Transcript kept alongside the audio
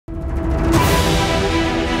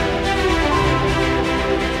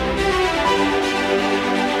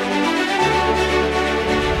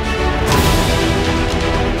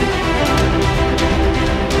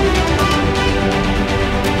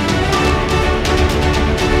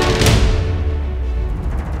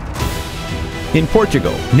In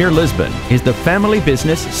Portugal, near Lisbon, is the family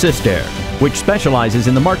business Cistér, which specializes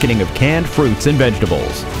in the marketing of canned fruits and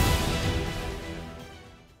vegetables.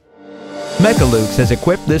 Mecalux has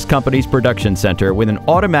equipped this company's production center with an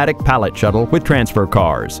automatic pallet shuttle with transfer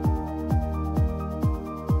cars.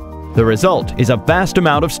 The result is a vast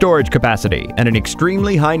amount of storage capacity and an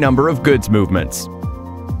extremely high number of goods movements.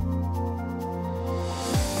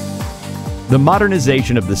 The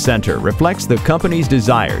modernization of the center reflects the company's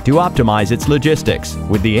desire to optimize its logistics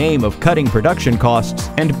with the aim of cutting production costs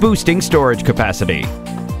and boosting storage capacity.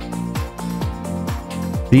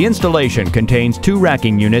 The installation contains 2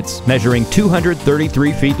 racking units measuring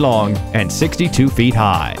 233 feet long and 62 feet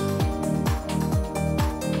high.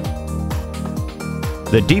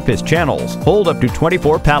 The deepest channels hold up to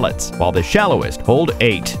 24 pallets, while the shallowest hold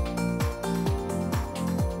 8.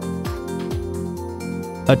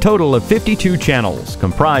 A total of 52 channels,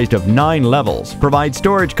 comprised of 9 levels, provide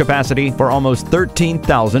storage capacity for almost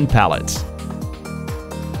 13,000 pallets.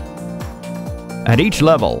 At each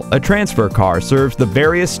level, a transfer car serves the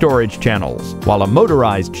various storage channels, while a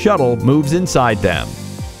motorized shuttle moves inside them.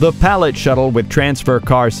 The pallet shuttle with transfer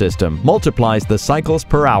car system multiplies the cycles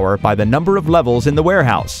per hour by the number of levels in the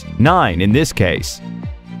warehouse, 9 in this case.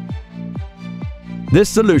 This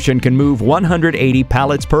solution can move 180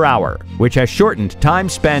 pallets per hour, which has shortened time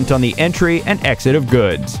spent on the entry and exit of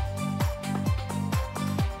goods.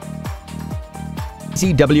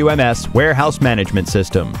 WMS warehouse management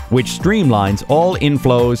system, which streamlines all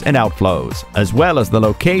inflows and outflows, as well as the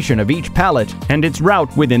location of each pallet and its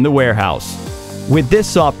route within the warehouse. With this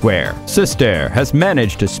software, Cistér has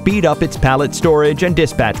managed to speed up its pallet storage and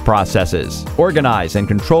dispatch processes, organize and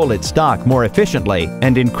control its stock more efficiently,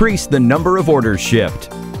 and increase the number of orders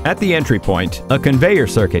shipped. At the entry point, a conveyor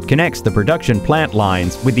circuit connects the production plant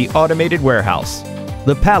lines with the automated warehouse.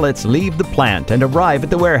 The pallets leave the plant and arrive at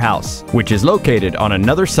the warehouse, which is located on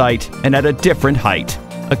another site and at a different height.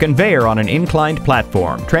 A conveyor on an inclined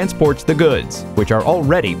platform transports the goods, which are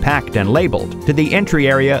already packed and labeled, to the entry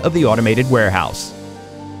area of the automated warehouse.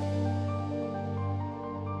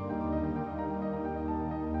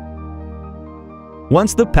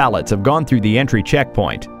 Once the pallets have gone through the entry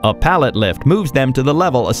checkpoint, a pallet lift moves them to the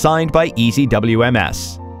level assigned by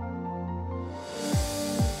WMS.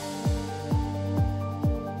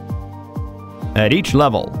 At each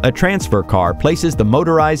level, a transfer car places the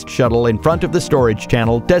motorized shuttle in front of the storage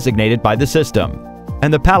channel designated by the system,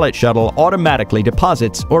 and the pallet shuttle automatically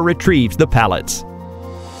deposits or retrieves the pallets.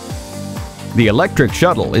 The electric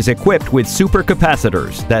shuttle is equipped with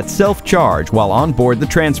supercapacitors that self-charge while on board the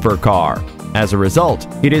transfer car. As a result,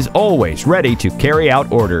 it is always ready to carry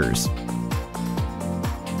out orders.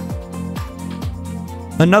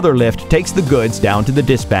 Another lift takes the goods down to the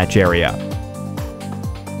dispatch area.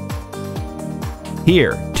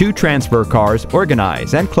 Here, 2 transfer cars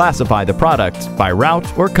organize and classify the products by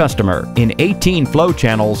route or customer in 18 flow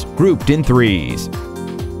channels grouped in 3s.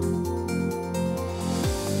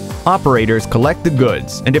 Operators collect the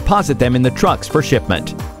goods and deposit them in the trucks for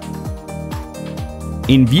shipment.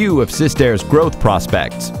 In view of Cistér's growth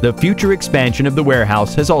prospects, the future expansion of the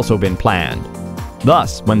warehouse has also been planned.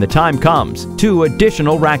 Thus, when the time comes, 2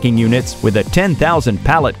 additional racking units with a 10,000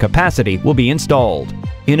 pallet capacity will be installed,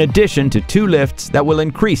 in addition to 2 lifts that will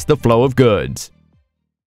increase the flow of goods.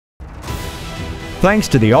 Thanks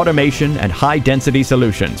to the automation and high-density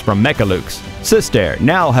solutions from Mecalux, Cistér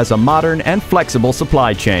now has a modern and flexible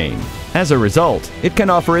supply chain. As a result, it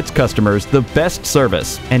can offer its customers the best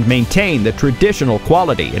service and maintain the traditional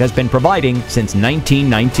quality it has been providing since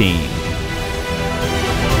 1919.